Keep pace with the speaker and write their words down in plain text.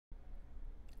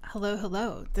Hello,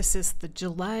 hello. This is the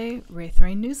July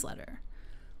Raythe newsletter,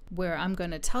 where I'm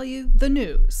going to tell you the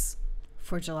news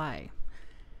for July.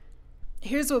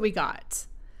 Here's what we got.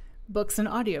 Books and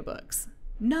audiobooks.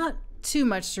 Not too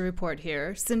much to report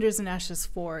here. Cinders and Ashes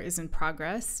 4 is in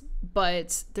progress,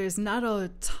 but there's not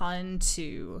a ton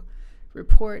to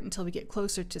report until we get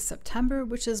closer to September,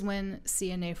 which is when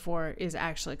CNA 4 is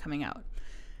actually coming out.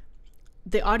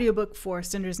 The audiobook for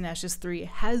Cinders and Ashes 3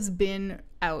 has been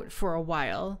out for a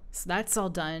while, so that's all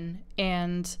done.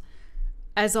 And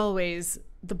as always,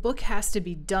 the book has to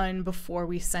be done before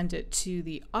we send it to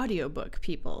the audiobook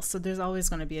people. So there's always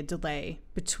going to be a delay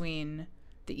between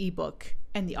the ebook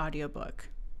and the audiobook.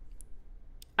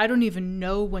 I don't even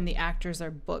know when the actors are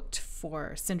booked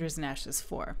for Cinders and Ashes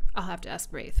 4. I'll have to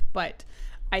ask Raythe, but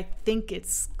I think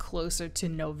it's closer to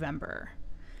November.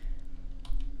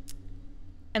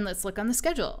 And let's look on the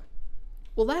schedule.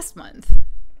 Well, last month,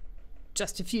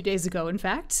 just a few days ago, in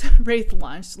fact, Raythe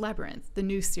launched Labyrinth, the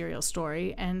new serial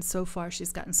story, and so far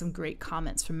she's gotten some great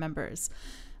comments from members.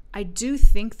 I do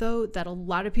think, though, that a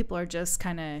lot of people are just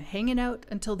kind of hanging out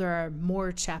until there are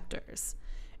more chapters.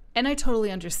 And I totally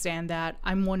understand that.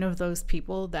 I'm one of those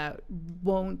people that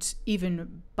won't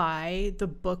even buy the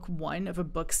book one of a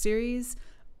book series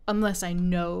unless I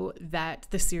know that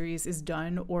the series is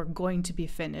done or going to be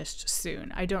finished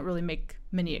soon. I don't really make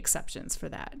many exceptions for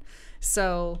that.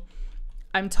 So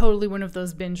I'm totally one of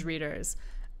those binge readers.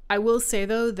 I will say,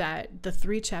 though, that the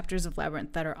 3 chapters of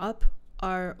Labyrinth that are up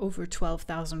are over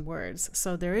 12,000 words.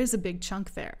 So there is a big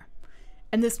chunk there.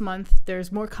 And this month,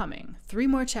 there's more coming. 3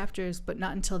 more chapters, but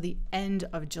not until the end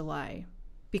of July,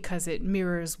 because it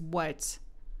mirrors what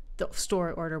the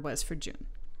story order was for June.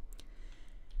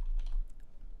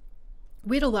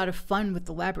 We had a lot of fun with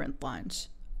the Labyrinth launch.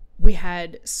 We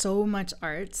had so much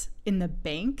art in the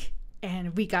bank,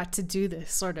 and we got to do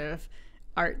this sort of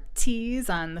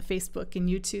art-tease on the Facebook and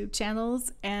YouTube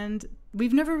channels, and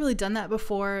we've never really done that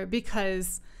before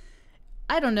because,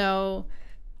 I don't know,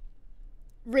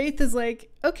 Raythe is like,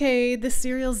 okay, this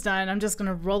serial's done, I'm just going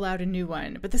to roll out a new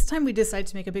one. But this time we decided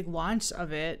to make a big launch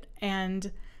of it,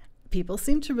 and people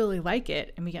seem to really like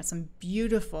it, and we got some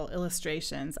beautiful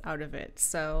illustrations out of it.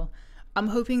 So I'm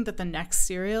hoping that the next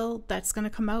serial that's going to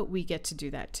come out, we get to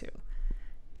do that too.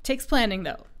 Takes planning,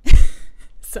 though.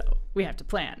 So we have to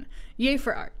plan. Yay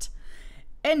for art.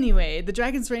 Anyway, the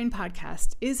Dragon's Reign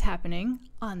podcast is happening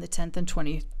on the 10th and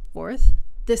 24th.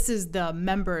 This is the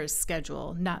members'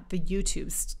 schedule, not the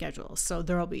YouTube schedule. So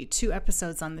there will be 2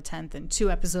 episodes on the 10th and 2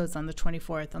 episodes on the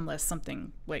 24th, unless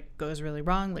something goes really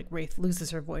wrong, like Raythe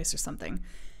loses her voice or something.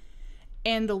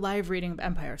 And the live reading of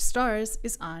Empire of Stars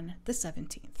is on the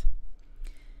 17th.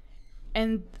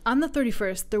 And on the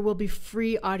 31st, there will be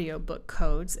free audiobook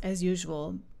codes, as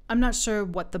usual. I'm not sure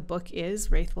what the book is.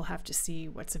 Raythe will have to see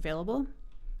what's available,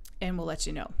 and we'll let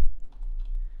you know.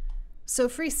 So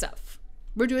free stuff.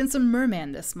 We're doing some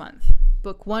Merman this month.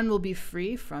 Book 1 will be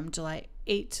free from July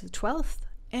 8th to 12th,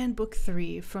 and Book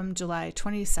 3 from July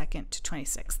 22nd to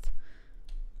 26th.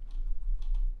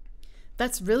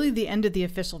 That's really the end of the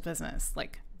official business.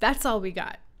 That's all we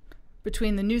got.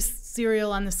 Between the new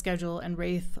serial on the schedule and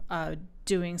Raythe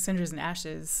doing Cinders and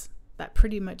Ashes, that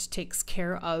pretty much takes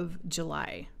care of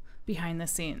July behind the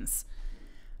scenes.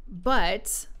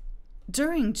 But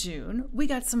during June, we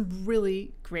got some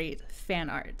really great fan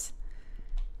art.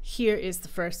 Here is the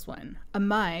first one.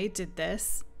 Amai did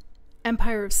this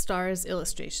Empire of Stars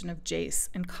illustration of Jace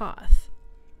and Koth.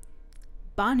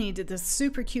 Bonnie did this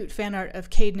super cute fan art of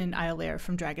Caden and Iolaire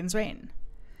from Dragon's Reign.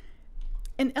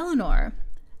 And Eleanor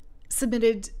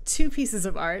submitted 2 pieces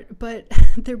of art, but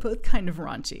they're both kind of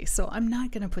raunchy, so I'm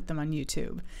not going to put them on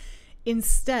YouTube.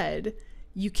 Instead,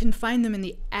 you can find them in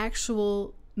the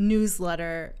actual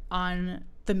newsletter on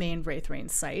the main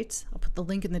Raythe site. I'll put the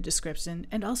link in the description,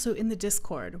 and also in the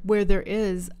Discord, where there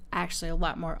is actually a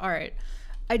lot more art.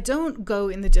 I don't go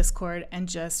in the Discord and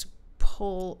just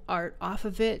pull art off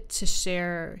of it to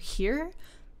share here,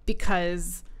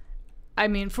 because I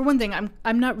mean, for one thing,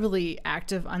 I'm not really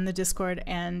active on the Discord,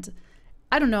 and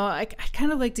I don't know, I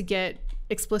kind of like to get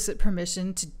explicit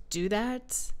permission to do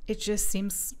that. It just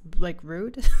seems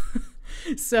rude.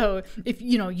 So if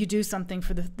you do something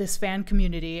for this fan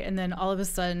community, and then all of a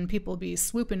sudden people be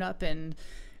swooping up and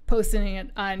posting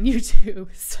it on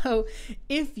YouTube. So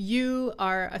if you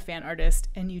are a fan artist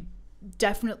and you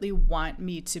definitely want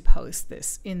me to post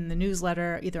this in the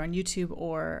newsletter, either on YouTube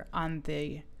or on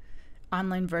the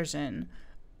online version,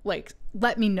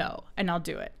 let me know and I'll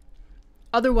do it.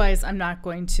 Otherwise, I'm not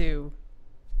going to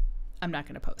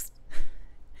post.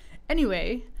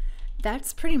 Anyway,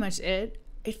 that's pretty much it.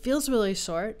 It feels really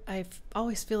short. I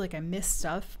always feel like I missed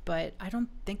stuff, but I don't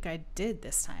think I did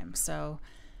this time. So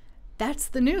that's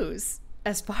the news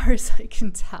as far as I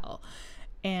can tell.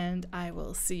 And I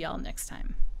will see y'all next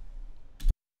time.